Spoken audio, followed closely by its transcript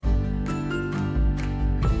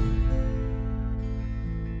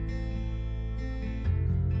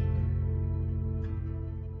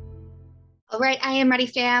right, I am ready,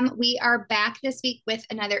 fam. We are back this week with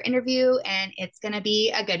another interview, and it's going to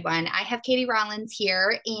be a good one. I have Katie Rollins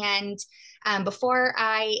here, and before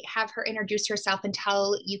I have her introduce herself and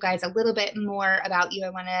tell you guys a little bit more about you,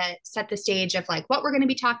 I want to set the stage of like what we're going to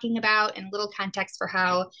be talking about and a little context for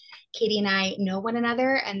how Katie and I know one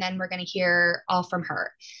another, and then we're going to hear all from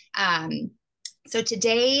her. Um, so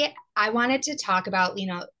today I wanted to talk about,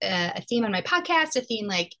 a theme on my podcast, a theme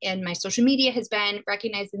like in my social media has been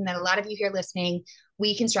recognizing that a lot of you here listening,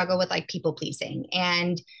 we can struggle with like people pleasing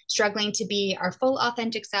and struggling to be our full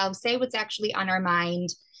authentic selves, say what's actually on our mind.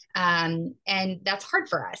 And that's hard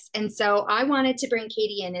for us. And so I wanted to bring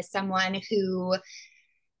Katie in as someone who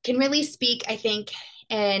can really speak, I think,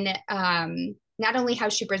 in not only how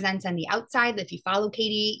she presents on the outside. If you follow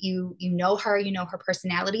Katie, you know her, you know her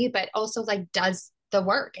personality, but also like does the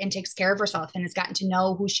work and takes care of herself and has gotten to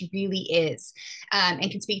know who she really is, and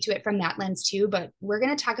can speak to it from that lens too. But we're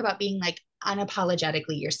going to talk about being like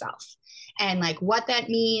unapologetically yourself and like what that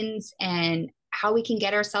means and how we can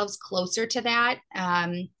get ourselves closer to that,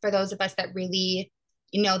 for those of us that really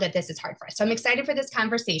know that this is hard for us. So I'm excited for this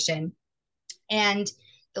conversation. And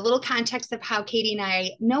the little context of how Katie and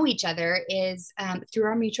I know each other is through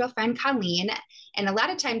our mutual friend Colleen. And a lot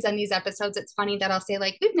of times on these episodes, it's funny that I'll say,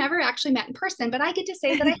 like, we've never actually met in person, but I get to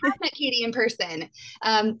say that I have met Katie in person.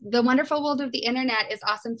 The wonderful world of the internet is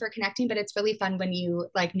awesome for connecting, but it's really fun when you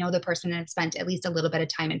like know the person and have spent at least a little bit of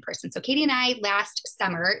time in person. So Katie and I last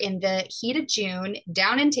summer in the heat of June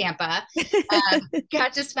down in Tampa,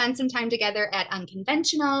 got to spend some time together at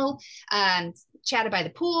Unconventional, chatted by the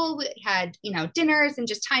pool, had dinners and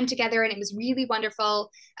just time together, and it was really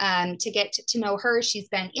wonderful to get to know her. She's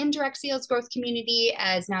been in direct sales growth community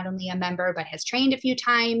as not only a member but has trained a few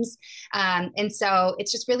times, and so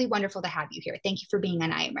it's just really wonderful to have you here. Thank you for being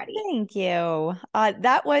on I Am Ready. Thank you.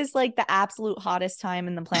 That was like the absolute hottest time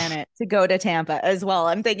in the planet to go to Tampa as well.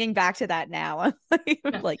 I'm thinking back to that now.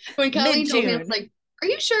 Like When Colleen told me, I was mid-June. like, are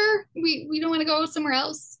you sure we don't want to go somewhere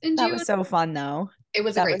else in That June? was so fun though. It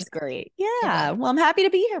was a That great was time. great. It Yeah. was. Well, I'm happy to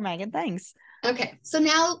be here, Megan. Thanks. Okay, so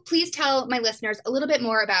now please tell my listeners a little bit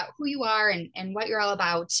more about who you are and what you're all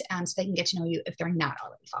about, so they can get to know you if they're not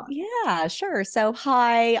already following you. Yeah, sure. So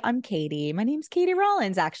hi, I'm Katie. My name's Katie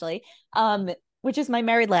Rollins, actually. Which is my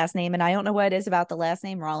married last name. And I don't know what it is about the last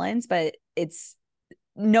name Rollins, but it's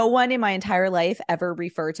no one in my entire life ever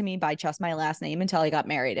referred to me by just my last name until I got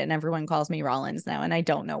married, and everyone calls me Rollins now, and I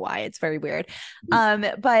don't know why. It's very weird.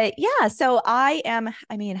 But yeah, so I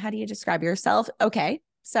mean, how do you describe yourself? Okay.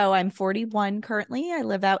 So I'm 41 currently. I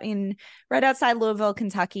live out in right outside Louisville,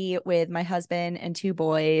 Kentucky with my husband and two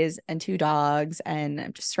boys and two dogs, and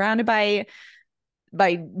I'm just surrounded by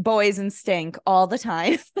boys and stink all the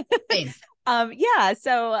time. Same. Yeah,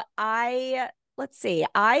 so let's see.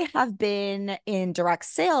 I have been in direct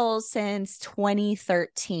sales since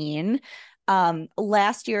 2013.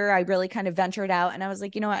 Last year I really kind of ventured out and I was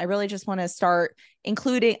like, you know what, I really just want to start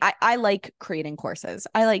including I like creating courses.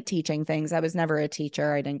 I like teaching things. I was never a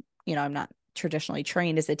teacher. I didn't, I'm not traditionally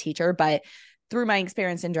trained as a teacher, but through my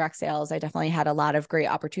experience in direct sales, I definitely had a lot of great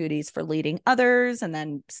opportunities for leading others, and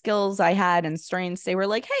then skills I had and strengths. They were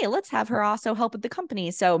like, hey, let's have her also help with the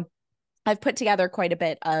company. So I've put together quite a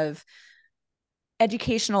bit of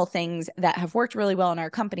educational things that have worked really well in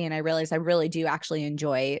our company. And I realized I really do actually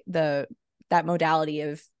enjoy that modality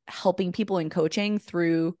of helping people in coaching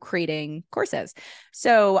through creating courses.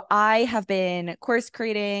 So I have been course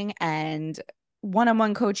creating and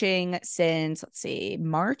one-on-one coaching since, let's see,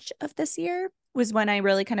 March of this year was when I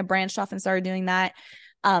really kind of branched off and started doing that.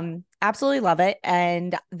 Absolutely love it.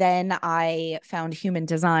 And then I found human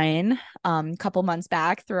design a couple months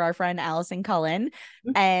back through our friend Allison Cullen.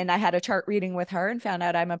 And I had a chart reading with her and found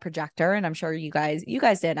out I'm a projector. And I'm sure you guys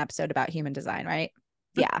did an episode about human design, right?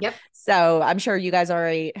 Yeah. Yep. So I'm sure you guys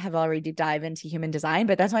have already deep dive into human design,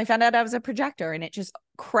 but that's when I found out I was a projector, and it just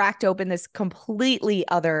cracked open this completely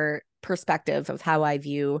other perspective of how I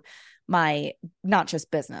view my not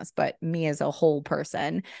just business, but me as a whole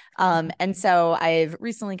person. And so I've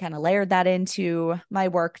recently kind of layered that into my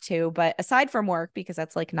work too. But aside from work, because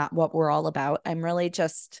that's like not what we're all about, I'm really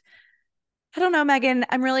just, I don't know, Megan,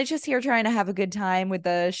 I'm really just here trying to have a good time with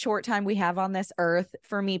the short time we have on this earth.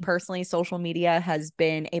 For me personally, social media has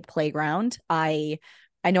been a playground. I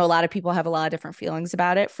know a lot of people have a lot of different feelings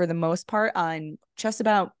about it. For the most part, on just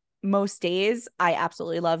about most days, I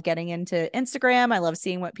absolutely love getting into Instagram. I love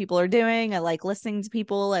seeing what people are doing. I like listening to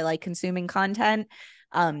people. I like consuming content.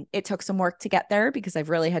 It took some work to get there because I've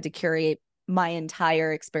really had to curate my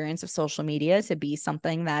entire experience of social media to be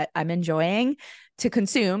something that I'm enjoying to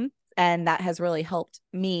consume. And that has really helped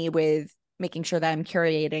me with making sure that I'm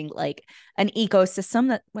curating like an ecosystem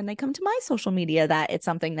that when they come to my social media, that it's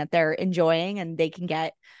something that they're enjoying and they can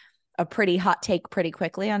get a pretty hot take pretty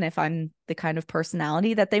quickly on if I'm the kind of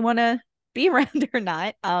personality that they want to be around or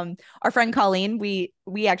not. Our friend Colleen, we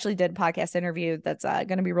actually did a podcast interview that's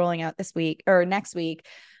going to be rolling out this week or next week,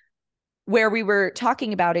 where we were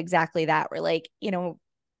talking about exactly that. We're like,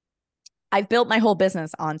 I've built my whole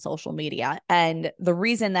business on social media. And the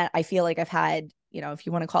reason that I feel like I've had, if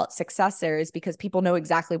you want to call it success there, is because people know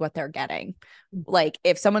exactly what they're getting. Like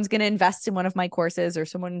if someone's going to invest in one of my courses or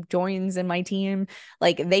someone joins in my team,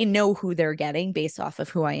 like they know who they're getting based off of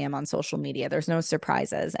who I am on social media. There's no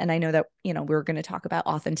surprises. And I know that, we're going to talk about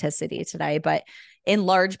authenticity today, but in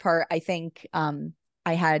large part, I think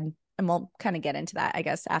I had, and we'll kind of get into that, I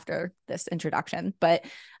guess, after this introduction. But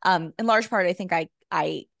in large part, I think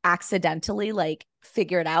I accidentally like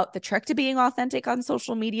figured out the trick to being authentic on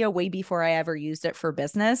social media way before I ever used it for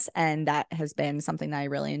business. And that has been something that I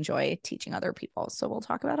really enjoy teaching other people. So we'll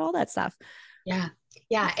talk about all that stuff. Yeah.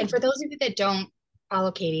 Yeah. And for those of you that don't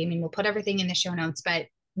follow Katie, I mean, we'll put everything in the show notes, but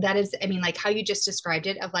that is, I mean, like how you just described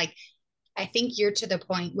it of like, I think you're to the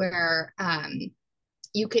point where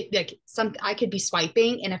you could like I could be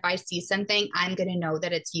swiping and if I see something, I'm gonna know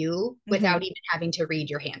that it's you without even having to read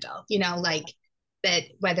your handle, like that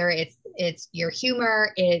whether it's your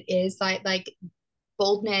humor, it is like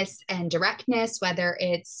boldness and directness, whether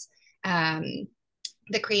it's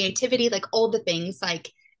the creativity, like all the things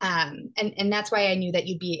like and that's why I knew that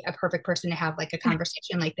you'd be a perfect person to have like a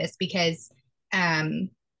conversation like this because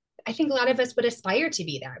I think a lot of us would aspire to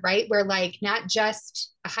be that, right? We're like not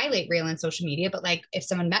just a highlight reel on social media, but like if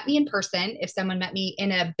someone met me in person, if someone met me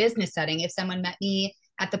in a business setting, if someone met me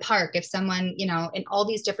at the park, if someone, in all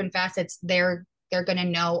these different facets, they're going to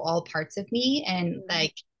know all parts of me. And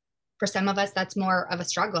like for some of us, that's more of a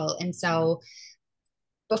struggle. And so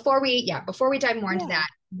before we dive more into that,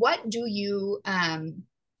 what do you,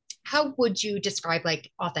 how would you describe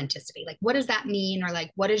like authenticity? Like, what does that mean? Or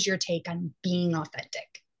like, what is your take on being authentic?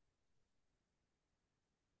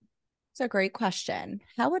 It's a great question.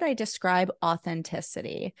 How would I describe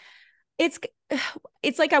authenticity? It's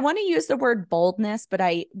it's like I want to use the word boldness, but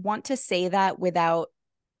I want to say that without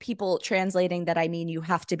people translating that I mean you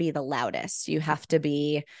have to be the loudest. You have to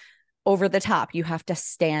be over the top. You have to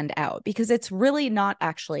stand out because it's really not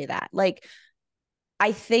actually that. Like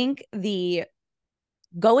I think the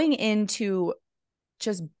going into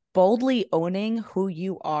just boldly owning who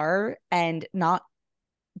you are and not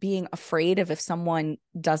being afraid of if someone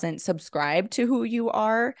doesn't subscribe to who you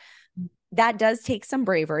are, that does take some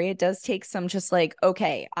bravery. It does take some just like,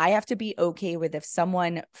 okay, I have to be okay with if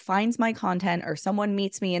someone finds my content or someone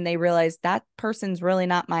meets me and they realize that person's really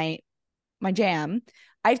not my jam.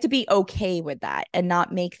 I have to be okay with that and not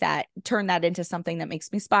turn that into something that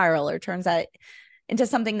makes me spiral or turns that into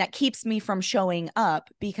something that keeps me from showing up,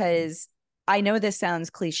 because I know this sounds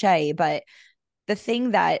cliche, but the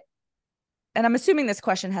thing that, and I'm assuming this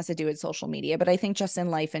question has to do with social media, but I think just in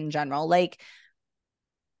life in general, like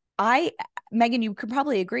Megan, you could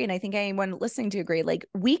probably agree, and I think anyone listening to agree, like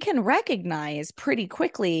we can recognize pretty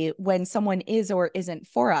quickly when someone is or isn't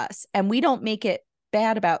for us, and we don't make it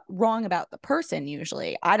wrong about the person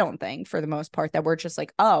usually. I don't think for the most part that we're just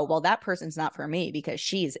like, oh, well, that person's not for me because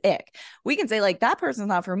she's ick. We can say like that person's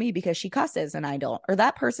not for me because she cusses and I don't, or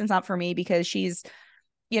that person's not for me because she's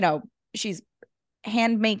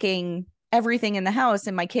hand making everything in the house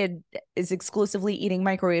and my kid is exclusively eating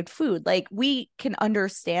microwaved food. Like we can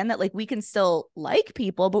understand that, like we can still like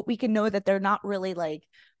people, but we can know that they're not really like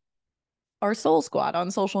our soul squad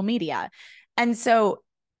on social media. And so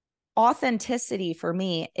authenticity for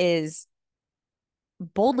me is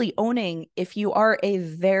boldly owning if you are a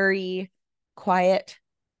very quiet,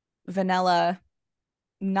 vanilla,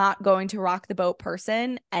 not going to rock the boat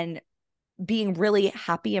person, and being really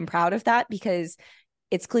happy and proud of that, because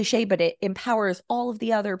it's cliche, but it empowers all of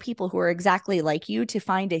the other people who are exactly like you to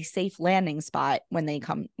find a safe landing spot when they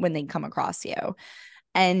come across you.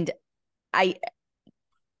 And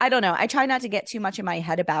I don't know. I try not to get too much in my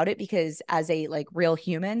head about it, because as a like real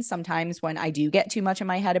human, sometimes when I do get too much in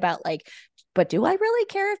my head about like, but do I really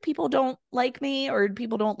care if people don't like me or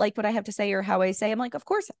people don't like what I have to say or how I say? I'm like, of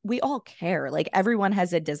course we all care. Like everyone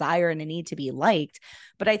has a desire and a need to be liked.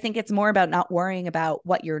 But I think it's more about not worrying about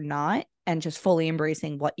what you're not and just fully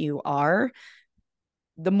embracing what you are.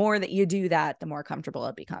 The more that you do that, the more comfortable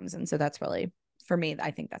it becomes. And so that's really, for me, I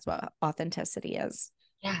think that's what authenticity is.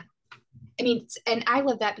 Yeah. I mean, and I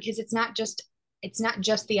love that because it's not just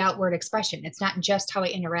the outward expression. It's not just how I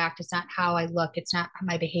interact. It's not how I look. It's not how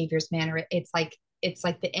my behaviors manner. It's like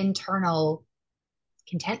the internal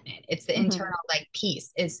contentment. It's the Mm-hmm. internal like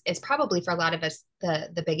peace is probably for a lot of us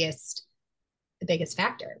the biggest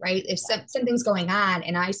factor, right? If something's going on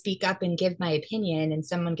and I speak up and give my opinion and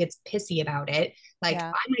someone gets pissy about it, like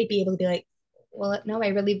Yeah. I might be able to be like, well, no, I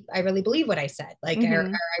really believe what I said. Like, or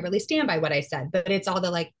Mm-hmm. I really stand by what I said. But it's all the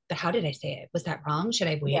like, but how did I say it? Was that wrong? Should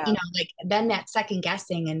I wait? Yeah. Like then that second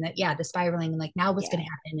guessing and the spiraling and like now what's Yeah. going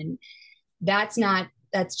to happen? And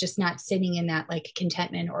that's just not sitting in that like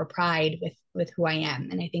contentment or pride with who I am.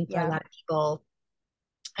 And I think for a Yeah. lot of people,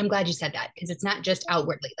 I'm glad you said that because it's not just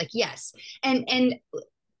outwardly like yes. And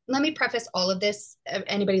let me preface all of this,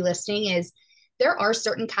 anybody listening, is there are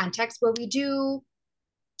certain contexts where we do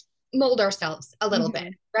mold ourselves a little bit,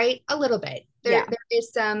 Mm-hmm. right? A little bit. Yeah. There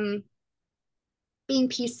is some being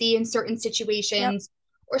PC in certain Yep. situations,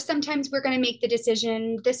 or sometimes we're going to make the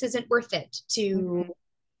decision this isn't worth it to Mm-hmm.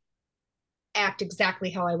 act exactly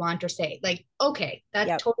how I want or say. Like, okay, that's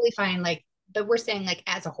Yep. totally fine. Like, but we're saying like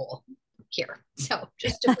as a whole here. So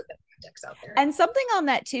just to put the context out there. And something on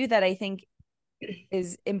that too that I think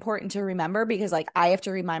is important to remember, because like I have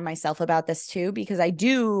to remind myself about this too, because I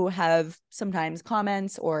do have sometimes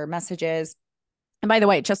comments or messages. And by the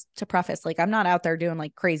way, just to preface, like I'm not out there doing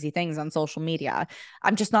like crazy things on social media.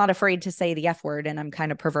 I'm just not afraid to say the F word, and I'm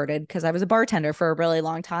kind of perverted because I was a bartender for a really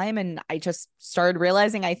long time, and I just started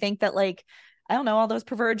realizing I think that like I don't know, all those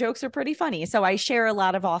perverted jokes are pretty funny. So I share a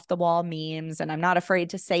lot of off the wall memes, and I'm not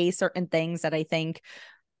afraid to say certain things that I think,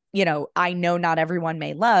 I know not everyone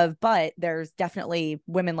may love, but there's definitely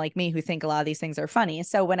women like me who think a lot of these things are funny.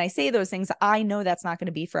 So when I say those things, I know that's not going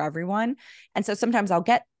to be for everyone. And so sometimes I'll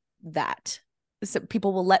get that. So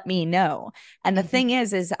people will let me know. And the Mhm. thing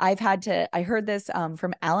is I heard this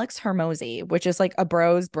from Alex Hermosi, which is like a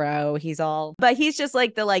bro's bro. But he's just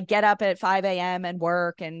like the like get up at 5 a.m. and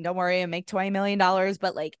work and don't worry and make $20 million.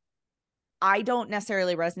 But like I don't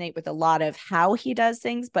necessarily resonate with a lot of how he does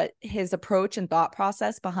things, but his approach and thought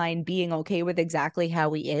process behind being okay with exactly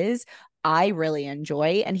how he is, I really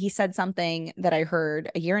enjoy. And he said something that I heard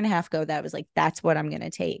a year and a half ago that was like, that's what I'm going to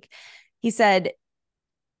take. He said,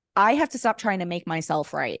 I have to stop trying to make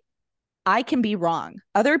myself right. I can be wrong.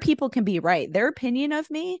 Other people can be right. Their opinion of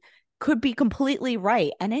me could be completely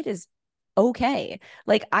right. And it is okay.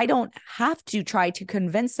 Like, I don't have to try to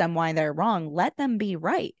convince them why they're wrong. Let them be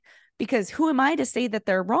right. Because who am I to say that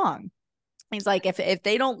they're wrong? He's like, if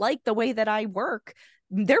they don't like the way that I work,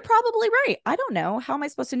 they're probably right. I don't know. How am I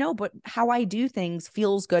supposed to know? But how I do things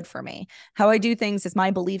feels good for me. How I do things is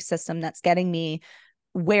my belief system that's getting me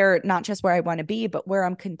not just where I want to be, but where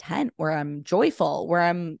I'm content, where I'm joyful, where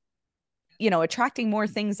I'm attracting more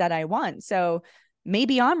things that I want. So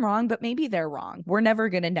maybe I'm wrong, but maybe they're wrong. We're never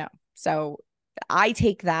going to know. So I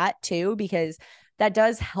take that too, because that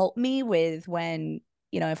does help me with when,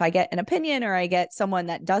 if I get an opinion or I get someone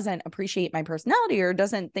that doesn't appreciate my personality or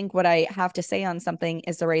doesn't think what I have to say on something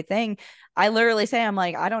is the right thing. I literally say, I'm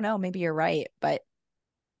like, I don't know, maybe you're right, but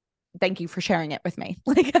thank you for sharing it with me.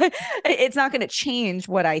 Like it's not going to change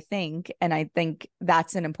what I think. And I think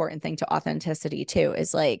that's an important thing to authenticity too,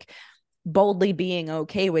 is like boldly being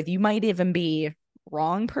okay with, you might even be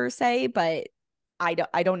wrong per se, but I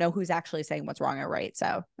don't know who's actually saying what's wrong or right.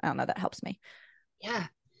 So I don't know, that helps me. Yeah,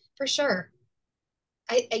 for sure.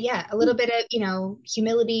 Yeah, a little bit of,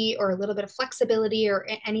 humility or a little bit of flexibility or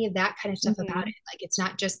any of that kind of stuff about Mm-hmm. it. Like it's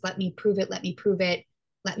not just let me prove it, let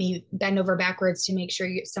me bend over backwards to make sure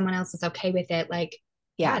someone else is okay with it. Like,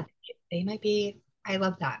 Yeah. yeah, they might be. I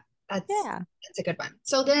love that. Yeah. That's a good one.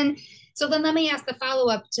 So then let me ask the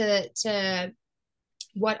follow up to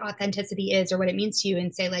what authenticity is or what it means to you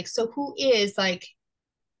and say like, so who is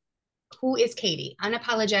Katie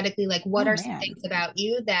unapologetically? Like, what Oh are some man. things about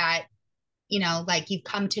you that like you've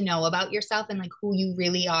come to know about yourself and like who you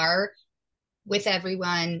really are with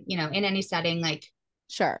everyone, in any setting, like,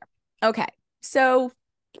 Sure. Okay. So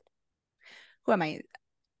who am I?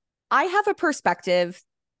 I have a perspective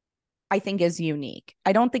I think is unique.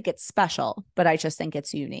 I don't think it's special, but I just think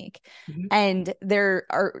it's unique. mhm, And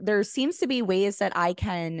there seems to be ways that I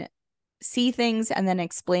can see things and then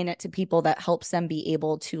explain it to people that helps them be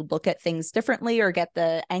able to look at things differently or get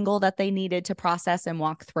the angle that they needed to process and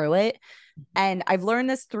walk through it. And I've learned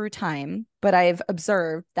this through time, but I've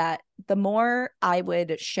observed that the more I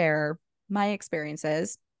would share my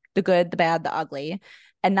experiences, the good, the bad, the ugly,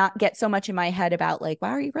 and not get so much in my head about like, wow,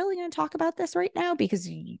 are you really going to talk about this right now? Because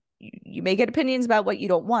you may get opinions about what you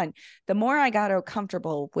don't want. The more I got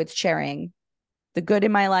comfortable with sharing the good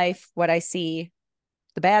in my life, what I see,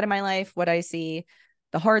 the bad in my life, what I see,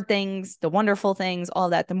 the hard things, the wonderful things, all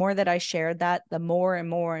that, the more that I shared that, the more and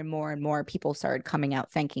more and more and more people started coming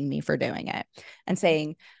out thanking me for doing it and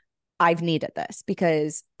saying, I've needed this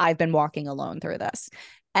because I've been walking alone through this.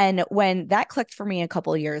 And when that clicked for me a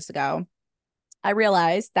couple of years ago, I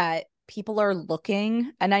realized that people are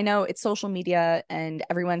looking, and I know it's social media and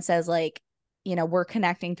everyone says like, we're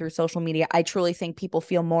connecting through social media. I truly think people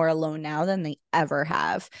feel more alone now than they ever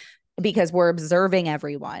have because we're observing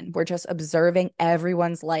everyone. We're just observing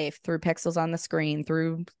everyone's life through pixels on the screen,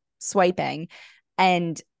 through swiping.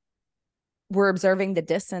 And we're observing the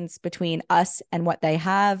distance between us and what they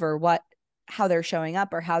have or how they're showing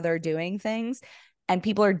up or how they're doing things. And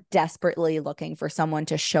people are desperately looking for someone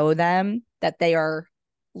to show them that they are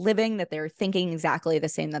living, that they're thinking exactly the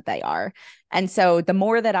same that they are. And so the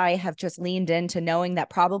more that I have just leaned into knowing that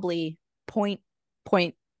probably point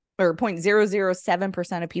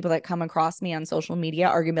 0.007% of people that come across me on social media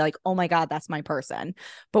are going to be like, oh my God, that's my person.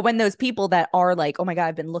 But when those people that are like, oh my God,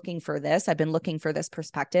 I've been looking for this, I've been looking for this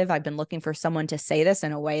perspective, I've been looking for someone to say this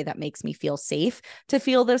in a way that makes me feel safe to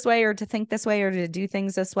feel this way or to think this way or to do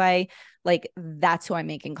things this way, like that's who I'm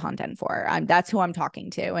making content for. That's who I'm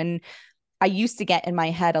talking to. And I used to get in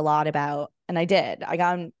my head a lot about, and I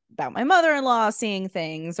got about my mother-in-law seeing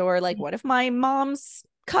things, or like, what if my mom's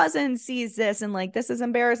cousin sees this and like, this is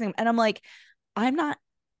embarrassing. And I'm like, I'm not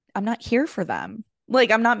here for them.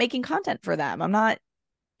 Like, I'm not making content for them. I'm not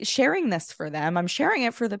sharing this for them. I'm sharing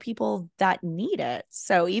it for the people that need it.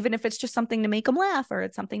 So even if it's just something to make them laugh or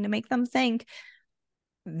it's something to make them think,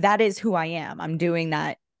 that is who I am. I'm doing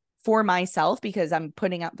that for myself because I'm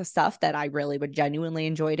putting out the stuff that I really would genuinely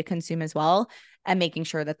enjoy to consume as well, and making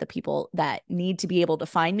sure that the people that need to be able to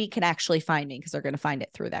find me can actually find me because they're going to find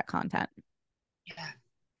it through that content. Yeah.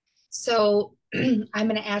 So I'm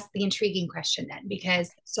going to ask the intriguing question then, because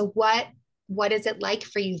so what is it like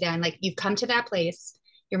for you then? Like you've come to that place,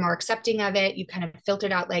 you're more accepting of it, you kind of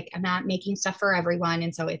filtered out like I'm not making stuff for everyone,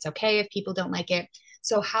 and so it's okay if people don't like it.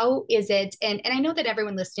 So how is it? And I know that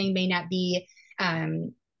everyone listening may not be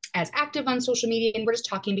um, as active on social media, and we're just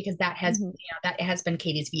talking because that has Mm-hmm. that has been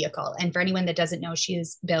Katie's vehicle. And for anyone that doesn't know, she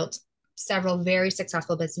has built several very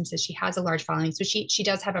successful businesses. She has a large following, so she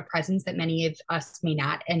does have a presence that many of us may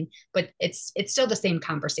not. And but it's still the same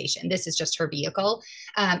conversation. This is just her vehicle.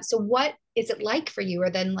 So what is it like for you, or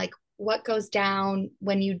then like what goes down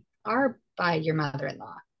when you are by your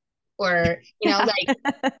mother-in-law, or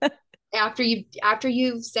like after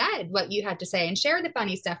you've said what you had to say and share the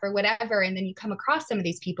funny stuff or whatever, and then you come across some of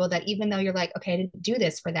these people that even though you're like, okay, I didn't do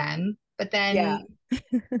this for them, but Yeah.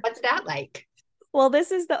 then what's that like? Well,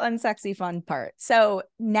 this is the unsexy fun part. So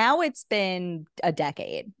now it's been a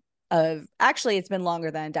decade actually, it's been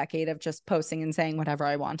longer than a decade of just posting and saying whatever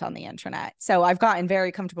I want on the internet. So I've gotten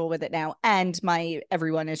very comfortable with it now. And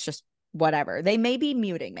everyone is just whatever. They may be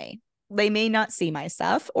muting me. They may not see my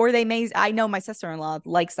stuff, or I know my sister-in-law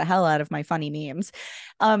likes the hell out of my funny memes.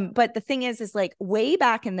 But the thing is like way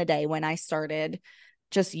back in the day when I started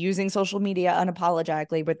just using social media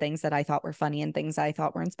unapologetically with things that I thought were funny and things I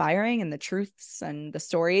thought were inspiring and the truths and the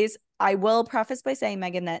stories. I will preface by saying,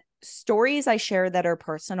 Megan, that stories I share that are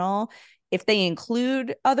personal, if they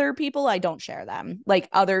include other people, I don't share them.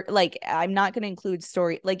 I'm not going to include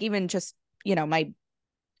story, like even just,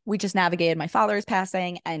 we just navigated my father's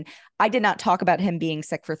passing, and I did not talk about him being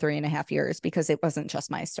sick for 3.5 years because it wasn't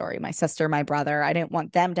just my story. My sister, my brother, I didn't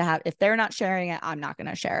want them to have, if they're not sharing it, I'm not going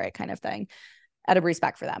to share it, kind of thing, out of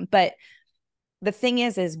respect for them. But the thing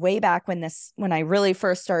is way back when I really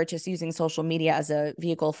first started just using social media as a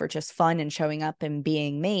vehicle for just fun and showing up and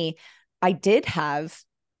being me, I did have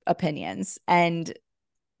opinions, and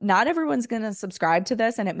not everyone's going to subscribe to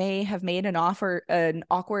this, and it may have made an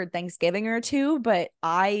awkward Thanksgiving or two, but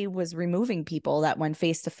I was removing people that when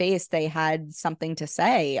face to face, they had something to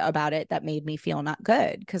say about it that made me feel not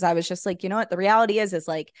good. Because I was just like, you know what? The reality is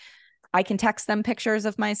like, I can text them pictures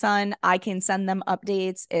of my son. I can send them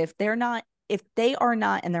updates. If they are not,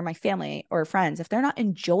 and they're my family or friends, if they're not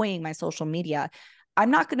enjoying my social media, I'm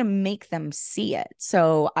not going to make them see it.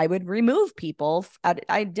 So I would remove people.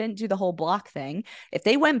 I didn't do the whole block thing. If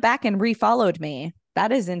they went back and refollowed me,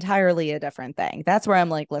 that is entirely a different thing. That's where I'm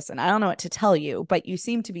like, listen, I don't know what to tell you, but you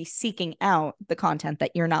seem to be seeking out the content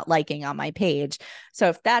that you're not liking on my page. So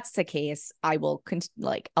if that's the case, I will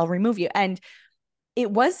I'll remove you. And it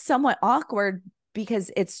was somewhat awkward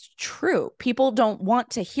because it's true. People don't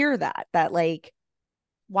want to hear that like,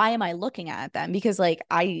 why am I looking at them? Because like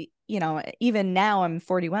even now I'm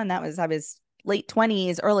 41, I was late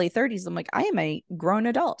 20s, early 30s. I'm like, I am a grown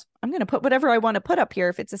adult. I'm going to put whatever I want to put up here.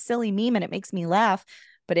 If it's a silly meme and it makes me laugh,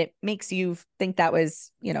 but it makes you think that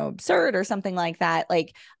was, absurd or something like that.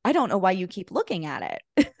 Like, I don't know why you keep looking at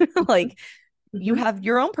it. Like, you have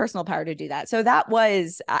your own personal power to do that. So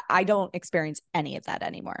I don't experience any of that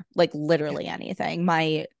anymore. Like literally anything.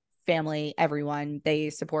 My family, everyone, they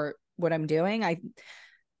support what I'm doing.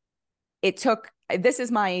 This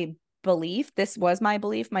is my belief. This was my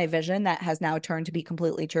belief, my vision that has now turned to be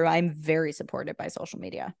completely true. I'm very supported by social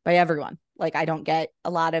media, by everyone. Like I don't get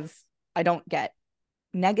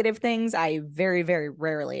negative things. I very, very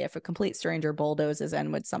rarely, if a complete stranger bulldozes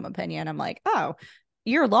in with some opinion, I'm like, oh,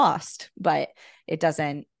 you're lost. But it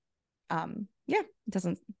doesn't, it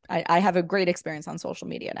doesn't, I have a great experience on social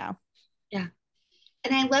media now. Yeah.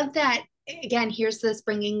 And I love that. Again, here's this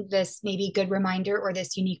bringing this maybe good reminder or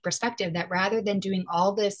this unique perspective that rather than doing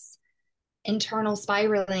all this internal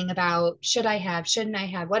spiraling about should I have, shouldn't I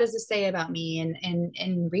have, what does this say about me,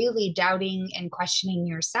 and really doubting and questioning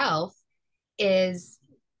yourself, is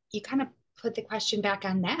you kind of put the question back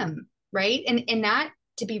on them, right? And not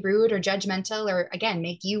to be rude or judgmental or again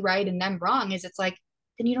make you right and them wrong, is it's like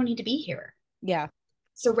then you don't need to be here. Yeah.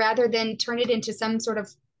 So rather than turn it into some sort of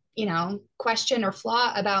question or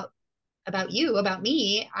flaw about you, about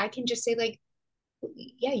me, I can just say like,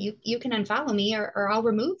 yeah, you can unfollow me or I'll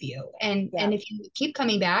remove you. And Yeah. if you keep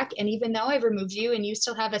coming back, and even though I've removed you and you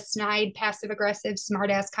still have a snide, passive aggressive,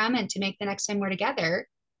 smart ass comment to make the next time we're together,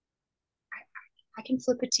 I can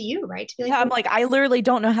flip it to you, right? To be like, Yeah, I'm well, like, I literally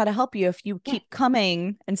don't know how to help you if you yeah, keep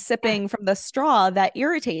coming and yeah, sipping from the straw that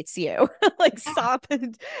irritates you. Like, yeah,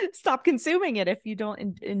 stop consuming it if you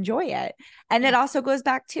don't enjoy it. And it yeah, also goes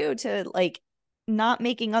back to like not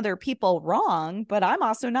making other people wrong, but I'm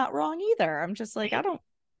also not wrong either. I'm just like, I right, don't,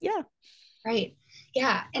 yeah, right.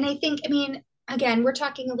 Yeah. And I think, I mean, again, we're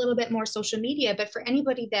talking a little bit more social media, but for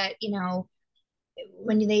anybody that,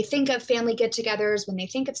 when they think of family get-togethers, when they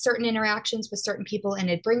think of certain interactions with certain people, and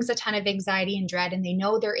it brings a ton of anxiety and dread, and they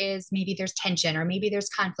know there's tension or maybe there's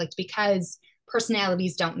conflict because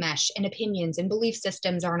personalities don't mesh and opinions and belief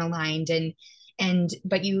systems aren't aligned,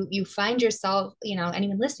 but you find yourself,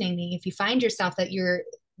 anyone listening, if you find yourself that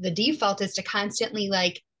the default is to constantly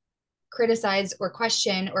like criticize or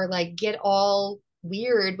question or like get all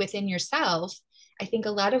weird within yourself, I think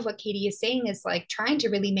a lot of what Katie is saying is like trying to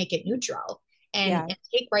really make it neutral yeah, and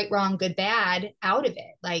take right, wrong, good, bad out of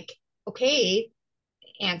it. Like, okay,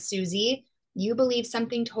 Aunt Susie, you believe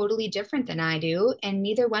something totally different than I do, and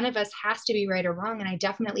neither one of us has to be right or wrong. And I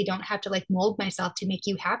definitely don't have to like mold myself to make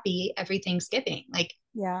you happy every Thanksgiving.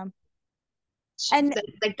 yeah. And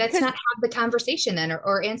Like let's because not have the conversation then,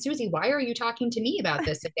 or Aunt Susie, why are you talking to me about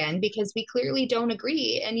this again? Because we clearly don't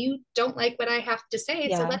agree and you don't like what I have to say,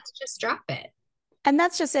 so yeah. let's just drop it. And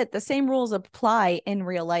that's just it. The same rules apply in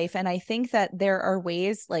real life. And I think that there are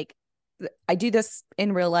ways, like, I do this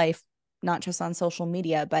in real life, not just on social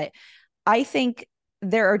media, but I think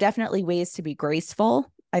there are definitely ways to be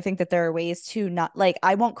graceful. I think that there are ways to not, like,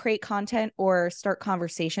 I won't create content or start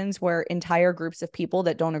conversations where entire groups of people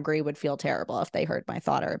that don't agree would feel terrible if they heard my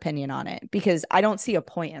thought or opinion on it, because I don't see a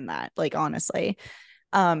point in that, like, honestly.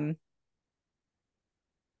 Um,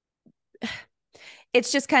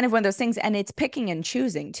 it's just kind of one of those things, and it's picking and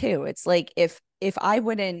choosing too. It's like if I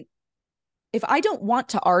don't want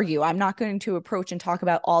to argue, I'm not going to approach and talk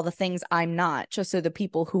about all the things I'm not, just so the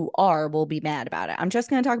people who are will be mad about it. I'm just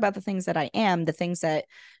going to talk about the things that I am, the things that,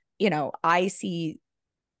 I see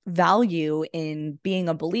value in being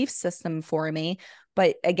a belief system for me.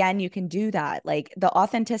 But again, you can do that. Like the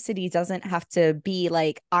authenticity doesn't have to be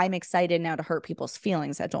like, I'm excited now to hurt people's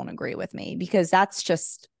feelings that don't agree with me, because that's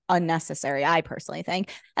just unnecessary, I personally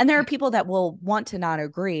think. And there are people that will want to not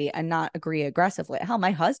agree and not agree aggressively. Hell,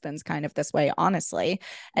 my husband's kind of this way, honestly.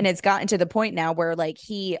 And it's gotten to the point now where like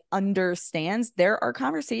he understands there are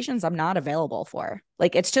conversations I'm not available for.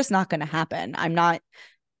 Like it's just not going to happen.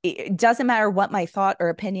 It doesn't matter what my thought or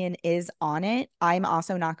opinion is on it. I'm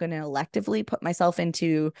also not going to electively put myself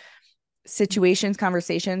into situations,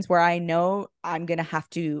 conversations where I know I have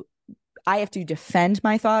to defend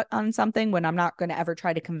my thought on something when I'm not going to ever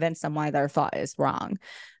try to convince them why their thought is wrong.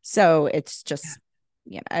 So it's just,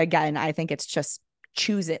 again, I think it's just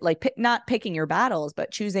choose it, like not picking your battles,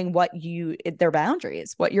 but choosing their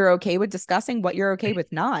boundaries, what you're okay with discussing, what you're okay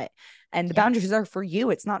with not. And the Yeah, boundaries are for you.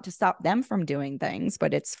 It's not to stop them from doing things,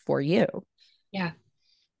 but it's for you. yeah,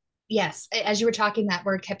 yes. As you were talking, that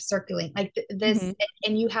word kept circling like Mm-hmm. this.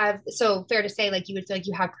 And you have, so fair to say, like you would feel like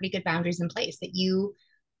you have pretty good boundaries in place, that you,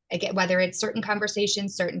 again, whether it's certain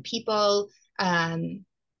conversations, certain people, um,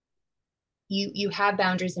 you have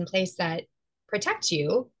boundaries in place that protect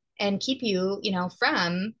you and keep you,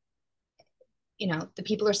 from, the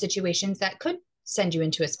people or situations that could send you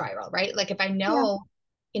into a spiral, right? Like if I Yeah. know,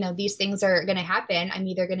 these things are going to happen, I'm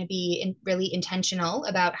either going to be really intentional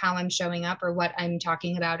about how I'm showing up or what I'm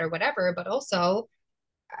talking about or whatever, but also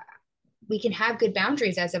we can have good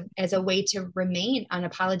boundaries as a way to remain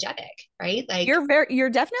unapologetic, right? Like, You're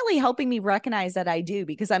definitely helping me recognize that I do,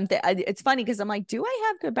 because it's funny because I'm like, do I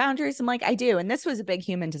have good boundaries? I'm like, I do. And this was a big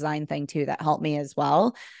human design thing too that helped me as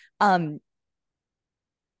well. Um,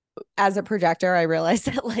 as a projector, I realized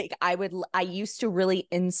that like I used to really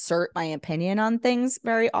insert my opinion on things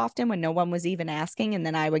very often when no one was even asking. And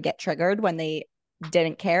then I would get triggered when they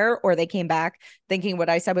didn't care or they came back thinking what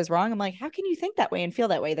I said was wrong. I'm like, how can you think that way and feel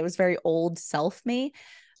that way? That was very old self me.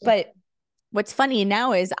 But what's funny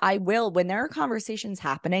now is I will, when there are conversations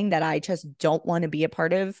happening that I just don't want to be a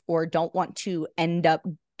part of or don't want to end up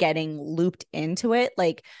getting looped into it,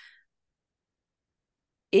 like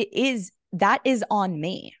that is on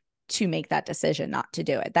me to make that decision not to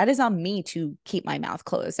do it. That is on me to keep my mouth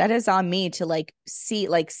closed. That is on me to see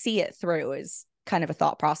it through is kind of a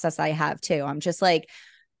thought process I have too. I'm just like,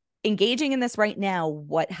 engaging in this right now,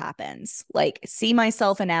 what happens? Like, see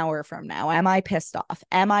myself an hour from now. Am I pissed off?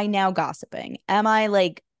 Am I now gossiping? Am I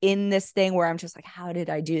like in this thing where I'm just like, how did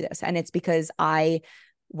I do this? And it's because I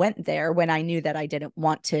went there when I knew that I didn't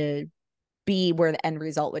want to be where the end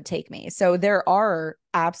result would take me. So there are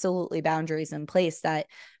absolutely boundaries in place that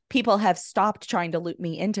people have stopped trying to loop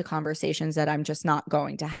me into conversations that I'm just not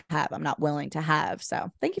going to have. I'm not willing to have.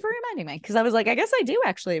 So thank you for reminding me, because I was like, I guess I do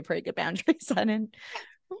actually have pretty good boundaries. I didn't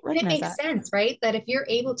and it recognize makes that. sense, right? That if you're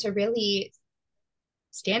able to really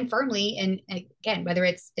stand firmly, and again, whether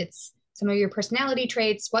it's some of your personality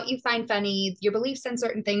traits, what you find funny, your beliefs on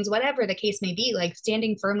certain things, whatever the case may be, like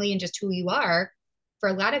standing firmly in just who you are, for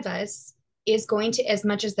a lot of us is going to, as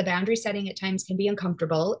much as the boundary setting at times can be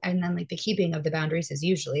uncomfortable, and then like the keeping of the boundaries is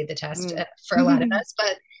usually the test for a lot of us,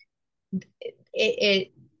 but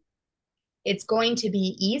it it's going to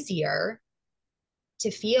be easier to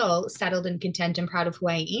feel settled and content and proud of who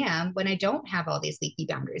I am when I don't have all these leaky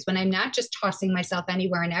boundaries, when I'm not just tossing myself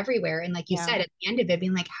anywhere and everywhere. And like you Yeah. said, at the end of it,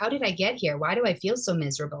 being like, how did I get here? Why do I feel so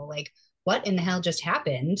miserable? Like, what in the hell just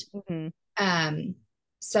happened? Mm-hmm. Um,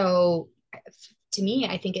 so to me,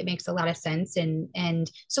 I think it makes a lot of sense.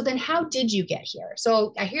 And so then how did you get here?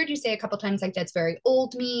 So I heard you say a couple times like that's very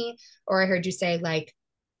old me, or I heard you say like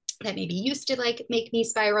that maybe used to like make me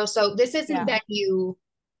spiral. So this isn't Yeah. that you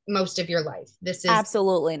most of your life. This is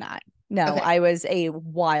Absolutely not. No, okay. I was a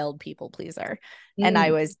wild people pleaser and I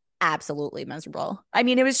Mm, was absolutely miserable. I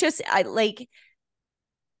mean, it was just, I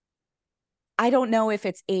don't know if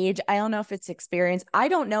it's age. I don't know if it's experience. I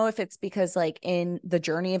don't know if it's because, like, in the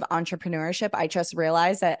journey of entrepreneurship, I just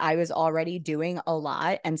realized that I was already doing a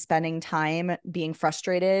lot, and spending time being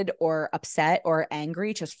frustrated or upset or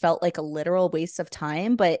angry just felt like a literal waste of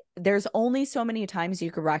time. But there's only so many times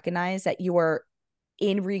you could recognize that you are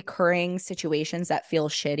in recurring situations that feel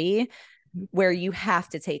shitty, where you have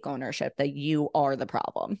to take ownership that you are the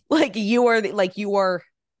problem.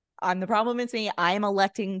 I'm the problem. It's me. I am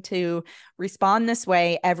electing to respond this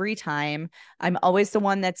way every time. I'm always the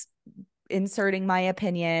one that's inserting my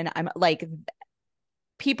opinion. I'm like,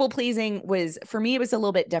 people pleasing was, for me, it was a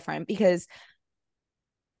little bit different because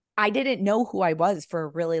I didn't know who I was for a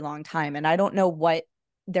really long time. And I don't know what,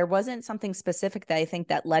 there wasn't something specific that I think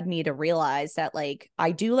that led me to realize that, like,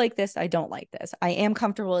 I do like this, I don't like this. I am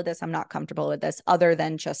comfortable with this, I'm not comfortable with this, other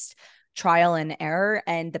than just trial and error.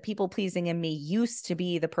 And the people pleasing in me used to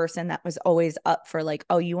be the person that was always up for, like,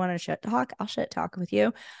 oh, you want to shit talk? I'll shit talk with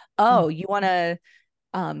you. Oh, you want to,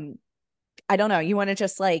 um, I don't know, you want to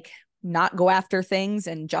just like not go after things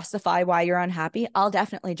and justify why you're unhappy, I'll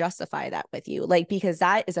definitely justify that with you. Like, because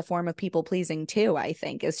that is a form of people pleasing too, I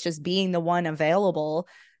think. It's just being the one available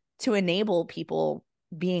to enable people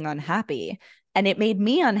being unhappy. And it made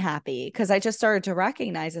me unhappy because I just started to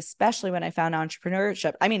recognize, especially when I found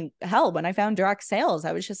entrepreneurship. I mean, hell, when I found direct sales,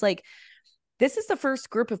 I was just like, this is the first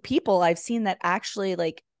group of people I've seen that actually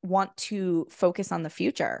like want to focus on the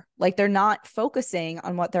future. Like, they're not focusing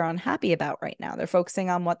on what they're unhappy about right now. They're focusing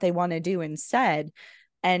on what they want to do instead.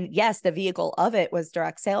 And yes, the vehicle of it was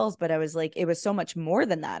direct sales, but I was like, it was so much more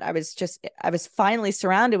than that. I was finally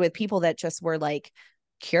surrounded with people that just were like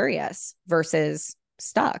curious versus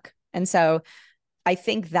stuck. And so I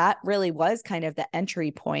think that really was kind of the entry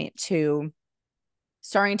point to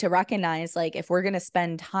starting to recognize, like, if we're going to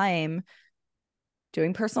spend time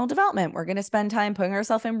doing personal development, we're going to spend time putting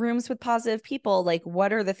ourselves in rooms with positive people, like,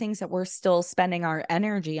 what are the things that we're still spending our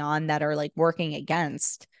energy on that are like working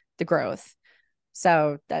against the growth?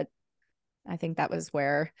 So that, I think that was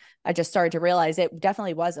where I just started to realize it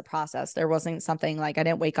definitely was a process. There wasn't something like, I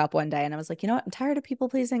didn't wake up one day and I was like, you know what, I'm tired of people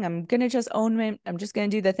pleasing, I'm going to just own it, I'm just going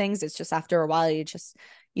to do the things. It's just after a while you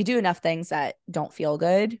do enough things that don't feel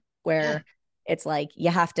good, yeah. where It's like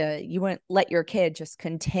you wouldn't let your kid just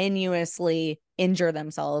continuously injure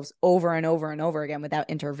themselves over and over and over again without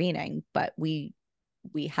intervening. But we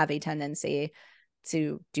have a tendency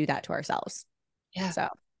to do that to ourselves. Yeah. So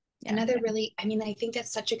yeah. Another really, I mean, I think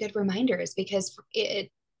that's such a good reminder is because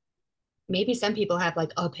maybe some people have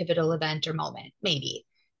like a pivotal event or moment, maybe.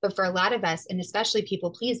 But for a lot of us, and especially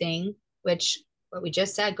people pleasing, which what we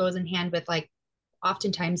just said goes in hand with like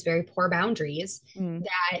oftentimes very poor boundaries, Mm.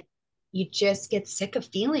 that you just get sick of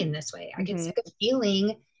feeling this way. I get Mm-hmm. sick of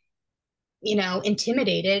feeling,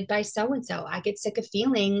 intimidated by so and so. I get sick of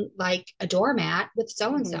feeling like a doormat with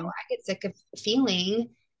so and so. Mm-hmm. I get sick of feeling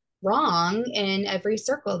wrong in every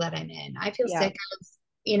circle that I'm in. I feel Yeah. sick of,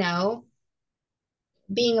 you know,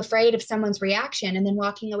 being afraid of someone's reaction and then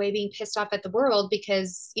walking away being pissed off at the world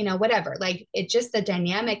because, whatever. Like it just the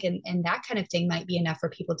dynamic and that kind of thing might be enough for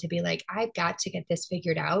people to be like, I've got to get this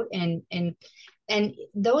figured out. And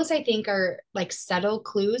those I think are like subtle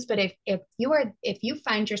clues. But if you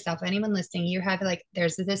find yourself, anyone listening, you have like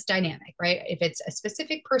there's this dynamic, right? If it's a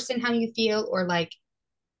specific person, how you feel, or like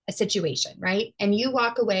a situation, right? And you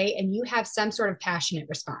walk away and you have some sort of passionate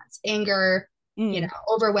response, anger, Mm.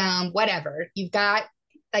 overwhelm, whatever. You've got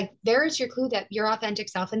like there's your clue that your authentic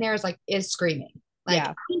self in there is screaming. Like Yeah.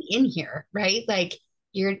 I'm in here, right? Like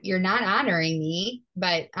you're not honoring me,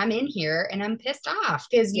 but I'm in here and I'm pissed off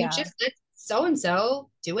because you Yeah. just let so and so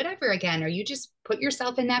do whatever again, or you just put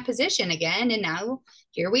yourself in that position again. And now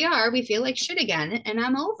here we are, we feel like shit again, and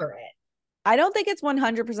I'm over it. I don't think it's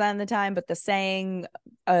 100% of the time, but the saying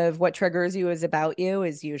of what triggers you is about you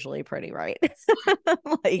is usually pretty right.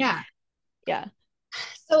 Like, Yeah. yeah.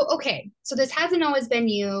 So, okay. So this hasn't always been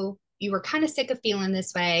you. You were kind of sick of feeling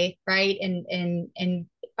this way, right? And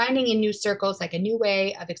finding in new circles, like a new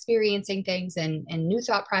way of experiencing things and new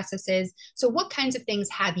thought processes. So what kinds of things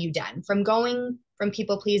have you done from going from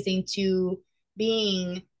people pleasing to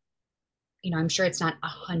being, I'm sure it's not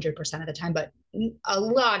 100% of the time, but a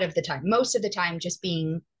lot of the time, most of the time, just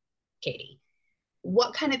being Katie.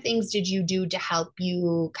 What kind of things did you do to help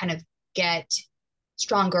you kind of get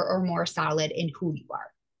stronger or more solid in who you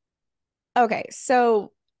are? Okay.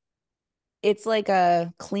 So it's like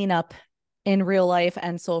a cleanup in real life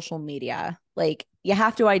and social media. Like you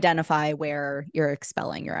have to identify where you're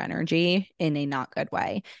expelling your energy in a not good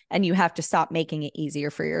way. And you have to stop making it easier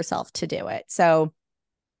for yourself to do it. So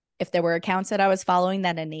if there were accounts that I was following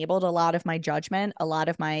that enabled a lot of my judgment, a lot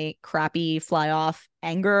of my crappy fly off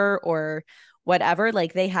anger or whatever,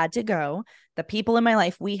 like they had to go. The people in my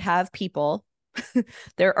life, we have people.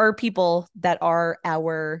 There are people that are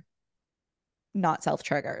our not self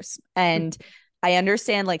triggers. And I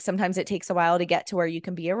understand like sometimes it takes a while to get to where you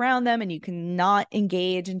can be around them and you can not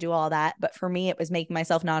engage and do all that. But for me, it was making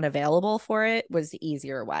myself not available for it was the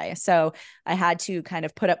easier way. So I had to kind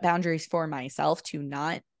of put up boundaries for myself to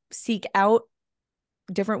not seek out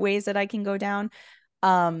different ways that I can go down.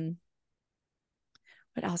 Um,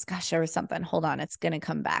 what else? Gosh, there was something. Hold on, it's gonna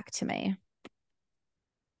come back to me.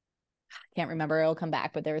 I can't remember. It'll come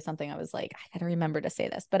back, but there was something I was like, I gotta remember to say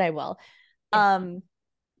this, but I will. Yeah.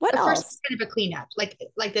 What But first, else? kind of a cleanup,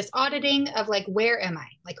 like this auditing of like where am I,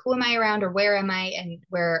 like who am I around, or where am I, and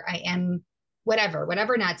where I am,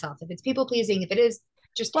 whatever not self. If it's people pleasing, if it is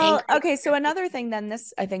just Well, anger. okay, so another thing then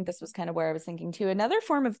I think this was kind of where I was thinking too. Another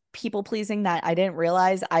form of people pleasing that I didn't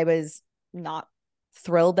realize I was not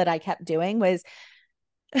thrilled that I kept doing was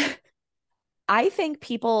I think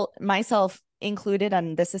people, myself included,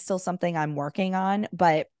 and this is still something I'm working on,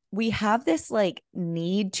 but we have this like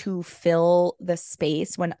need to fill the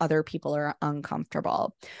space when other people are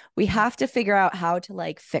uncomfortable. We have to figure out how to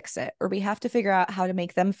like fix it, or we have to figure out how to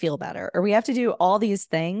make them feel better, or we have to do all these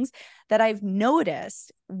things that I've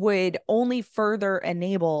noticed would only further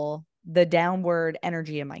enable the downward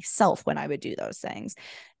energy in myself when I would do those things.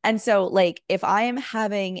 And so, like, if I'm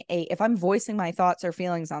voicing my thoughts or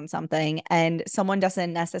feelings on something and someone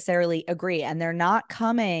doesn't necessarily agree and they're not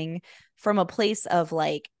coming from a place of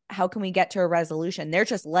like, how can we get to a resolution? They're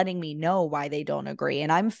just letting me know why they don't agree.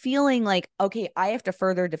 And I'm feeling like, okay, I have to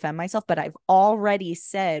further defend myself, but I've already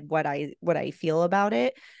said what I feel about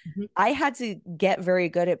it. Mhm. I had to get very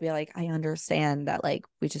good at being like, I understand that like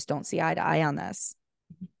we just don't see eye to eye on this.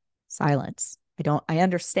 Silence. I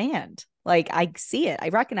understand. Like I see it, I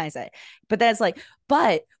recognize it. But then it's like,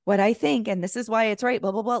 but what I think, and this is why it's right,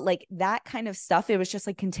 blah, blah, blah. Like that kind of stuff. It was just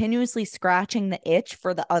like continuously scratching the itch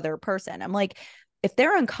for the other person. I'm like, if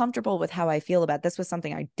they're uncomfortable with how I feel about this was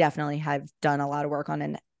something I definitely have done a lot of work on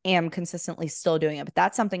and am consistently still doing it. But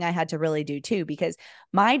that's something I had to really do too, because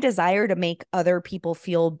my desire to make other people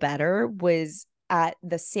feel better was at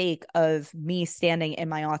the sake of me standing in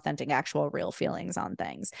my authentic, actual, real feelings on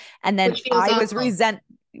things. And then Which feels I was awful.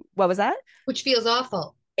 what was that? Which feels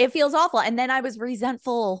awful. It feels awful. And then I was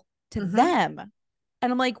resentful to Mm-hmm. them.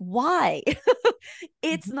 And I'm like, why?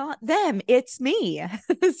 It's Mm-hmm. not them, it's me.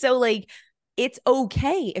 So like, it's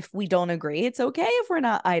okay if we don't agree. It's okay if we're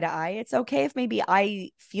not eye to eye. It's okay if maybe I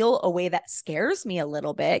feel a way that scares me a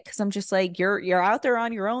little bit because I'm just like, you're out there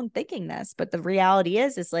on your own thinking this. But the reality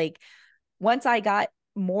is like once I got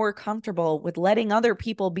more comfortable with letting other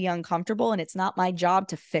people be uncomfortable and it's not my job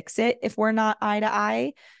to fix it if we're not eye to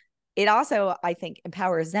eye, it also, I think,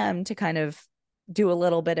 empowers them to kind of do a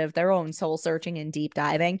little bit of their own soul searching and deep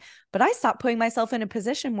diving. But I stopped putting myself in a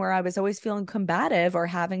position where I was always feeling combative or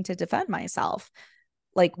having to defend myself.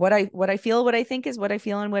 Like what I feel, what I think is what I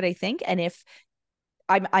feel and what I think. And if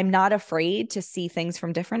I'm not afraid to see things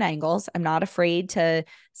from different angles. I'm not afraid to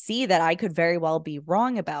see that I could very well be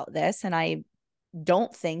wrong about this. And I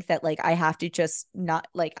don't think that like I have to just not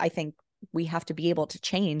like I think we have to be able to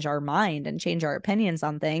change our mind and change our opinions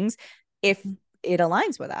on things if it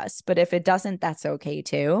aligns with us. But if it doesn't, that's okay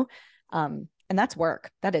too. And that's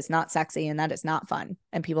work. That is not sexy and that is not fun.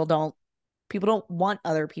 And people don't want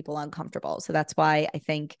other people uncomfortable. So that's why I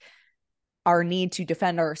think our need to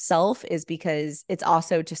defend ourselves is because it's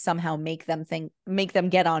also to somehow make them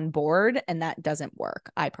get on board. And that doesn't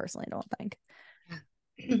work. I personally don't think.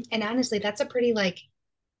 Yeah. And honestly, that's a pretty like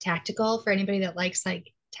tactical for anybody that likes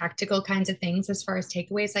like tactical kinds of things as far as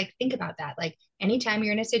takeaways. Like think about that. Like anytime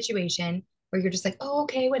you're in a situation where you're just like, oh,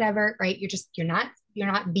 okay, whatever, right? You're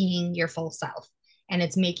not being your full self. And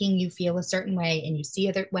it's making you feel a certain way and you see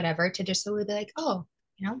other whatever to just really be like, oh,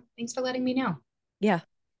 thanks for letting me know. Yeah.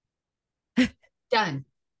 Done.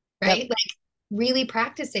 Yep. Right? Like really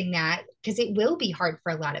practicing that because it will be hard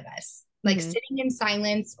for a lot of us. Like Mm-hmm. sitting in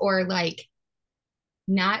silence or like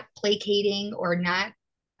not placating or not,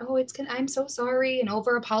 oh, I'm so sorry and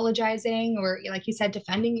over apologizing or like you said,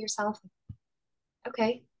 defending yourself.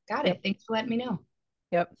 Okay, got Yep. it. Thanks for letting me know.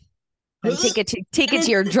 Yep. Then take it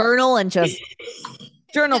to your journal and just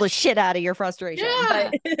journal the shit out of your frustration.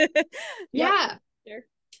 But Yeah. yep. Yeah. Sure.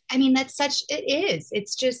 I mean, it is.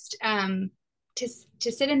 It's just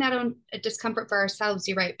to sit in that own discomfort for ourselves,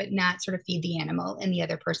 you're right, but not sort of feed the animal and the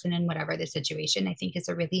other person in whatever the situation, I think is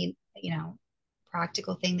a really,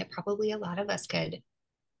 practical thing that probably a lot of us could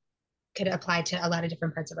apply to a lot of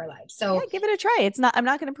different parts of our lives. Yeah, So give it a try. I'm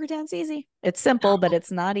not going to pretend it's easy. It's simple, but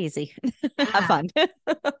it's not easy. Have yeah, fun.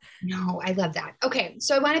 no, I love that. Okay.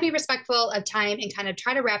 So I want to be respectful of time and kind of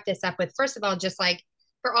try to wrap this up with, first of all, just like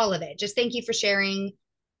for all of it, just thank you for sharing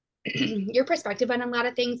your perspective on a lot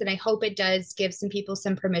of things. And I hope it does give some people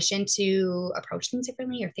some permission to approach things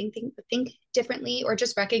differently or think differently, or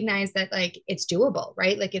just recognize that like it's doable,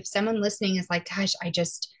 right? Like if someone listening is like, gosh, I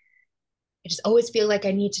just always feel like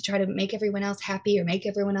I need to try to make everyone else happy or make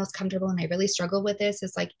everyone else comfortable. And I really struggle with this.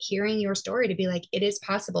 It's like hearing your story to be like, it is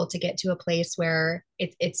possible to get to a place where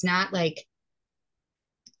it's not like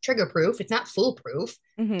trigger proof, it's not foolproof,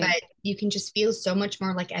 Hmm. but you can just feel so much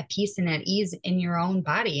more like at peace and at ease in your own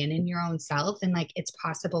body and in your own self. And like it's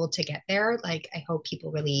possible to get there. Like I hope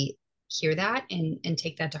people really hear that and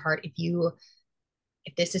take that to heart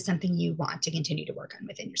if this is something you want to continue to work on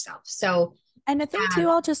within yourself. So And I think too,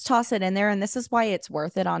 I'll just toss it in there, and this is why it's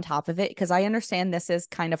worth it on top of it, because I understand this is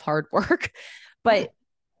kind of hard work, yeah. but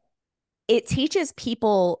it teaches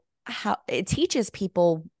people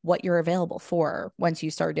what you're available for once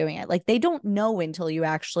you start doing it. Like they don't know until you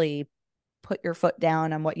actually put your foot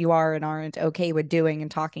down on what you are and aren't okay with doing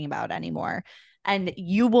and talking about anymore. And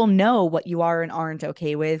you will know what you are and aren't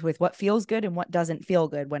okay with what feels good and what doesn't feel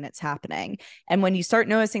good when it's happening. And when you start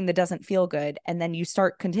noticing that doesn't feel good, and then you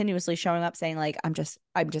start continuously showing up saying like, I'm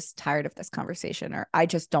just tired of this conversation, or I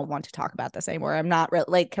just don't want to talk about this anymore. I'm not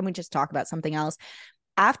like, can we just talk about something else?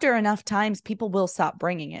 After enough times, people will stop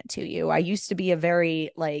bringing it to you. I used to be a very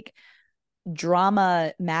like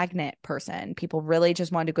drama magnet person. People really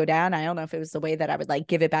just wanted to go down. I don't know if it was the way that I would like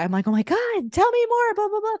give it back. I'm like, oh my God, tell me more, blah,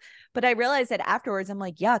 blah, blah. But I realized that afterwards, I'm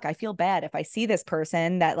like, yuck, I feel bad if I see this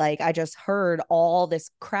person that like I just heard all this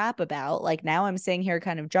crap about. Like now I'm sitting here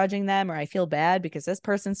kind of judging them, or I feel bad because this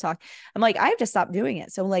person's talking. I'm like, I have to stop doing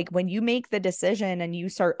it. So like when you make the decision and you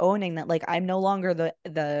start owning that, like I'm no longer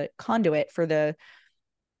the conduit for the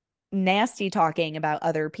nasty talking about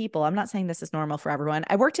other people. I'm not saying this is normal for everyone.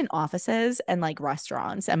 I worked in offices and like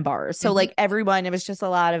restaurants and bars. So Mm-hmm. like everyone, it was just a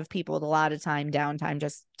lot of people with a lot of time, downtime,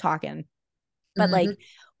 just talking. But Mm-hmm. like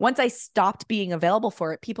once I stopped being available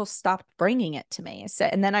for it, people stopped bringing it to me. So,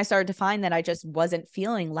 and then I started to find that I just wasn't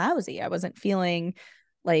feeling lousy. I wasn't feeling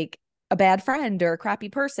like a bad friend or a crappy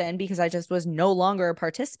person because I just was no longer a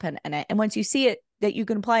participant in it. And once you see it, that you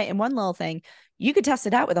can apply it in one little thing, you could test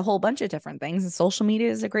it out with a whole bunch of different things. And social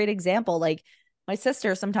media is a great example. Like my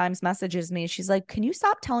sister sometimes messages me. She's like, can you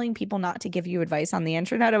stop telling people not to give you advice on the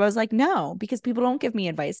internet? I was like, no, because people don't give me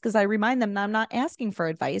advice because I remind them that I'm not asking for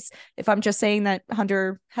advice. If I'm just saying that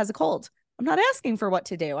Hunter has a cold, I'm not asking for what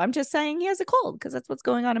to do. I'm just saying he has a cold because that's what's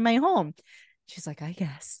going on in my home. She's like, I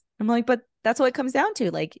guess. I'm like, but that's what it comes down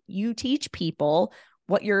to. Like, you teach people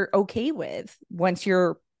what you're okay with once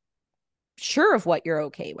you're sure of what you're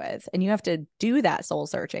okay with. And you have to do that soul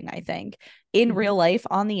searching, I think, in real life,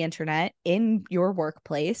 on the internet, in your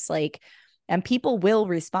workplace. Like, and people will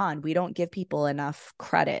respond. We don't give people enough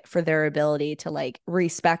credit for their ability to like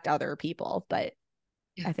respect other people. But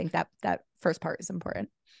Yeah. I think that that first part is important.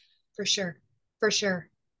 For sure. For sure.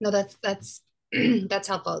 No, that's that's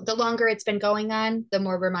helpful. The longer it's been going on, the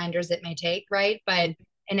more reminders it may take, right? But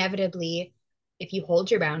inevitably, if you hold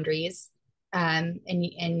your boundaries, and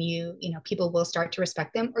you know, people will start to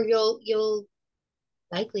respect them, or you'll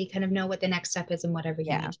likely kind of know what the next step is and whatever you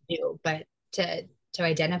Yeah. need to do. But to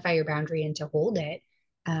identify your boundary and to hold it,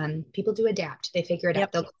 people do adapt. They figure it out.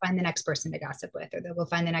 Yep. They'll go find the next person to gossip with, or they'll go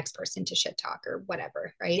find the next person to shit talk or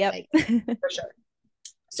whatever, right? Yep. Like, for sure.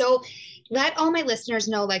 So let all my listeners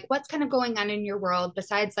know like what's kind of going on in your world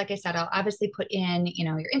besides, like I said, I'll obviously put in, you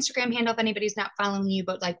know, your Instagram handle if anybody's not following you,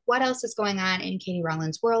 but like what else is going on in Katie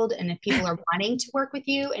Rollins' world? And if people are wanting to work with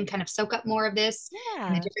you and kind of soak up more of this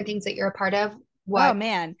and the Yeah. different things that you're a part of, Oh what,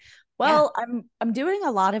 man. yeah, Well, I'm doing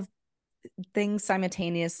a lot of things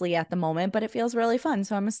simultaneously at the moment, but it feels really fun.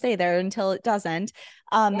 So I'm gonna stay there until it doesn't.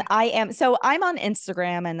 yeah, I'm on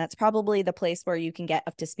Instagram, and that's probably the place where you can get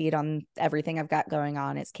up to speed on everything I've got going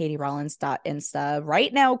on. It's katierollins.insta.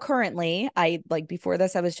 Right now, currently, I like before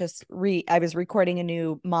this, I was recording a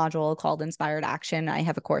new module called Inspired Action. I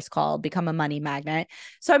have a course called Become a Money Magnet.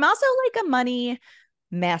 So I'm also like a money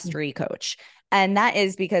mastery coach. And that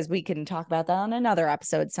is because we can talk about that on another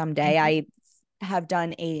episode someday. mm-hmm. I have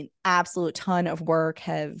done an absolute ton of work,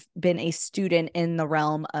 have been a student in the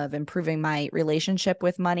realm of improving my relationship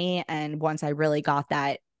with money. And once I really got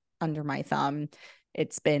that under my thumb,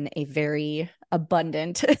 it's been a very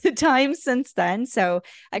abundant time since then. So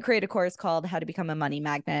I created a course called How to Become a Money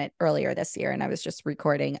Magnet earlier this year. And I was just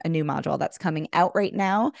recording a new module that's coming out right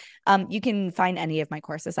now. You can find any of my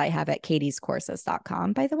courses I have at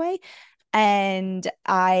katiescourses.com, by the way. And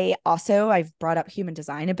I've brought up human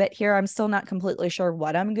design a bit here. I'm still not completely sure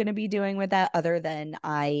what I'm going to be doing with that, other than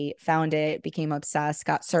I found it, became obsessed,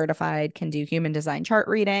 got certified, can do human design chart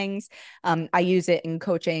readings. I use it in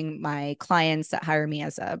coaching my clients that hire me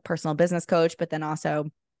as a personal business coach, but then also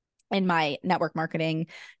in my network marketing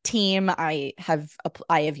team, I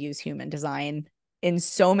have used human design in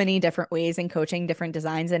so many different ways in coaching different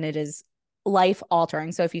designs, and it is life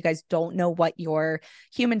altering. So if you guys don't know what your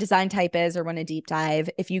human design type is or want a deep dive,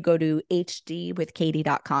 if you go to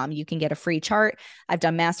hdwithkatie.com, you can get a free chart. I've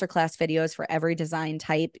done masterclass videos for every design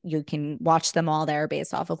type. You can watch them all there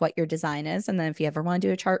based off of what your design is. And then if you ever want to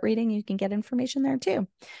do a chart reading, you can get information there too.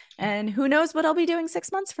 And who knows what I'll be doing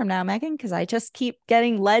 6 months from now, Megan, because I just keep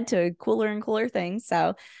getting led to cooler and cooler things.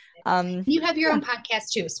 So You have your yeah. own podcast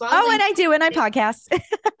too. So I'll Oh, and link. I do, and I podcast.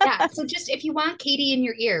 Yeah, so just if you want Katie in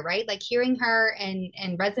your ear, right, like hearing her and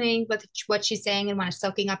resonating with what she's saying and want to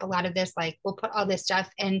soaking up a lot of this, like we'll put all this stuff.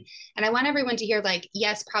 And I want everyone to hear, like,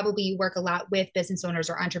 yes, probably you work a lot with business owners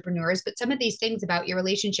or entrepreneurs, but some of these things about your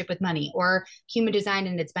relationship with money or human design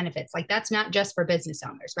and its benefits, like that's not just for business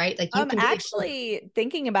owners, right? Like you can do it. Actually,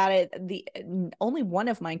 thinking about it, the only one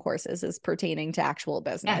of my courses is pertaining to actual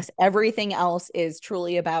Yeah, business. Everything else is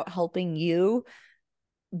truly about helping you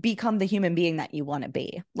become the human being that you want to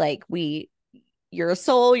be. You're a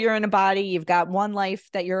soul, you're in a body, you've got one life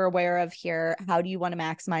that you're aware of here. How do you want to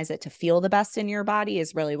maximize it to feel the best in your body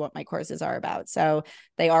is really what my courses are about. So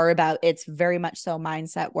it's very much so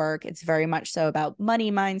mindset work. It's very much so about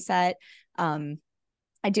money mindset.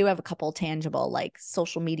 I do have a couple tangible like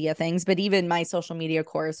social media things, but even my social media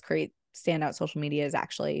course, Create Standout Social Media, is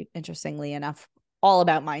actually, interestingly enough, all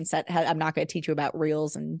about mindset. I'm not going to teach you about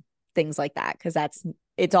reels and things like that, because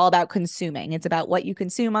it's all about consuming. It's about what you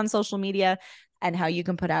consume on social media and how you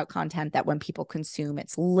can put out content that when people consume,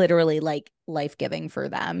 it's literally like life-giving for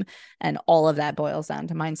them. And all of that boils down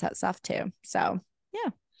to mindset stuff too. So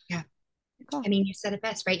yeah. yeah. Cool. I mean, you said it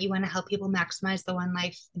best, right? You want to help people maximize the one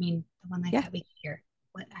life. I mean, the one life Yeah. that we get here.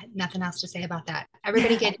 Nothing else to say about that.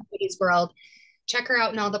 Everybody get into Katie's world. Check her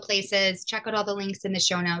out in all the places. Check out all the links in the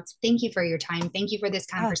show notes. Thank you for your time. Thank you for this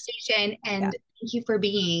Ah, conversation. And yeah. thank you for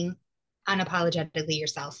being unapologetically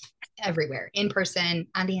yourself everywhere, in person,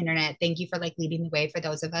 on the internet. Thank you for like leading the way for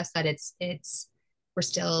those of us that it's we're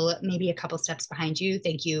still maybe a couple steps behind you.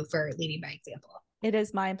 Thank you for leading by example. It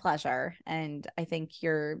is my pleasure. And I think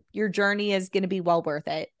your journey is going to be well worth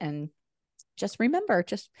it. And just remember,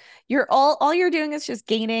 just you're all you're doing is just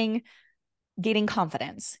gaining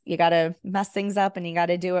confidence. You got to mess things up and you got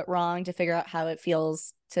to do it wrong to figure out how it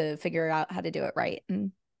feels to figure out how to do it right.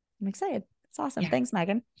 And I'm excited. It's awesome. Yeah. Thanks,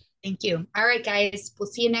 Megan. Thank you. All right, guys. We'll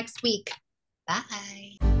see you next week.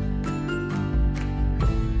 Bye.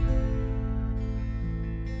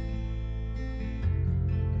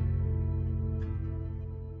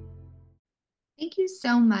 Thank you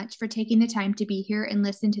so much for taking the time to be here and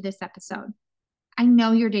listen to this episode. I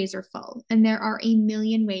know your days are full, and there are a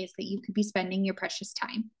million ways that you could be spending your precious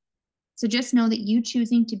time. So just know that you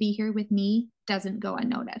choosing to be here with me doesn't go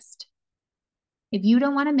unnoticed. If you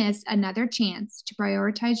don't want to miss another chance to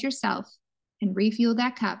prioritize yourself and refuel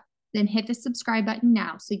that cup, then hit the subscribe button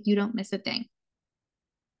now so you don't miss a thing.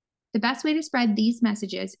 The best way to spread these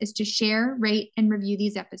messages is to share, rate, and review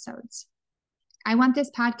these episodes. I want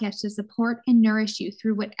this podcast to support and nourish you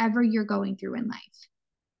through whatever you're going through in life.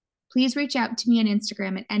 Please reach out to me on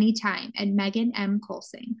Instagram at any time at Megan M.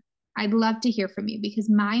 Colsing. I'd love to hear from you because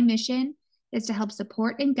my mission is to help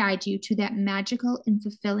support and guide you to that magical and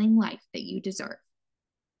fulfilling life that you deserve.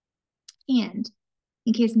 And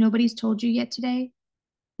in case nobody's told you yet today,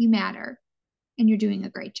 you matter and you're doing a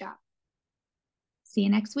great job. See you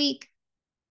next week.